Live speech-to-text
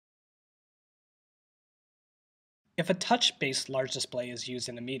If a touch-based large display is used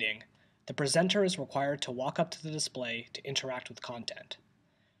in a meeting, the presenter is required to walk up to the display to interact with content.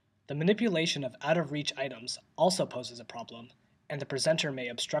 The manipulation of out-of-reach items also poses a problem, and the presenter may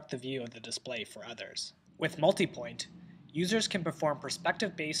obstruct the view of the display for others. With MultiPoint, users can perform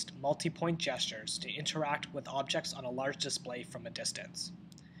perspective-based multi-point gestures to interact with objects on a large display from a distance.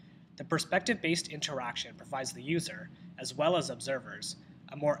 The perspective-based interaction provides the user, as well as observers,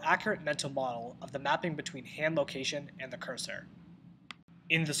 a more accurate mental model of the mapping between hand location and the cursor.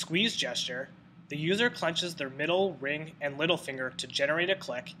 In the squeeze gesture, the user clenches their middle, ring, and little finger to generate a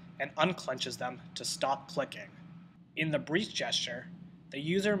click and unclenches them to stop clicking. In the breach gesture, the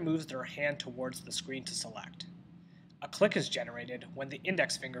user moves their hand towards the screen to select. A click is generated when the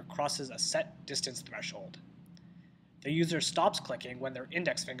index finger crosses a set distance threshold. The user stops clicking when their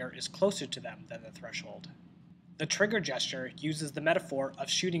index finger is closer to them than the threshold. The trigger gesture uses the metaphor of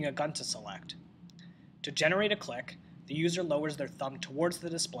shooting a gun to select. To generate a click, the user lowers their thumb towards the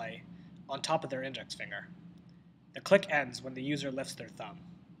display on top of their index finger. The click ends when the user lifts their thumb.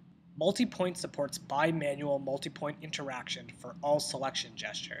 MultiPoint supports bimanual multipoint interaction for all selection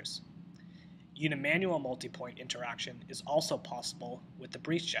gestures. Unimanual multipoint interaction is also possible with the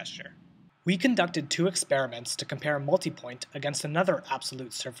breach gesture. We conducted 2 experiments to compare MultiPoint against another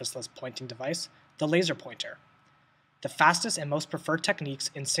absolute surfaceless pointing device, the laser pointer. The fastest and most preferred techniques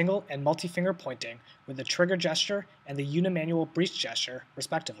in single and multi-finger pointing were the trigger gesture and the unimanual breach gesture,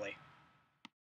 respectively.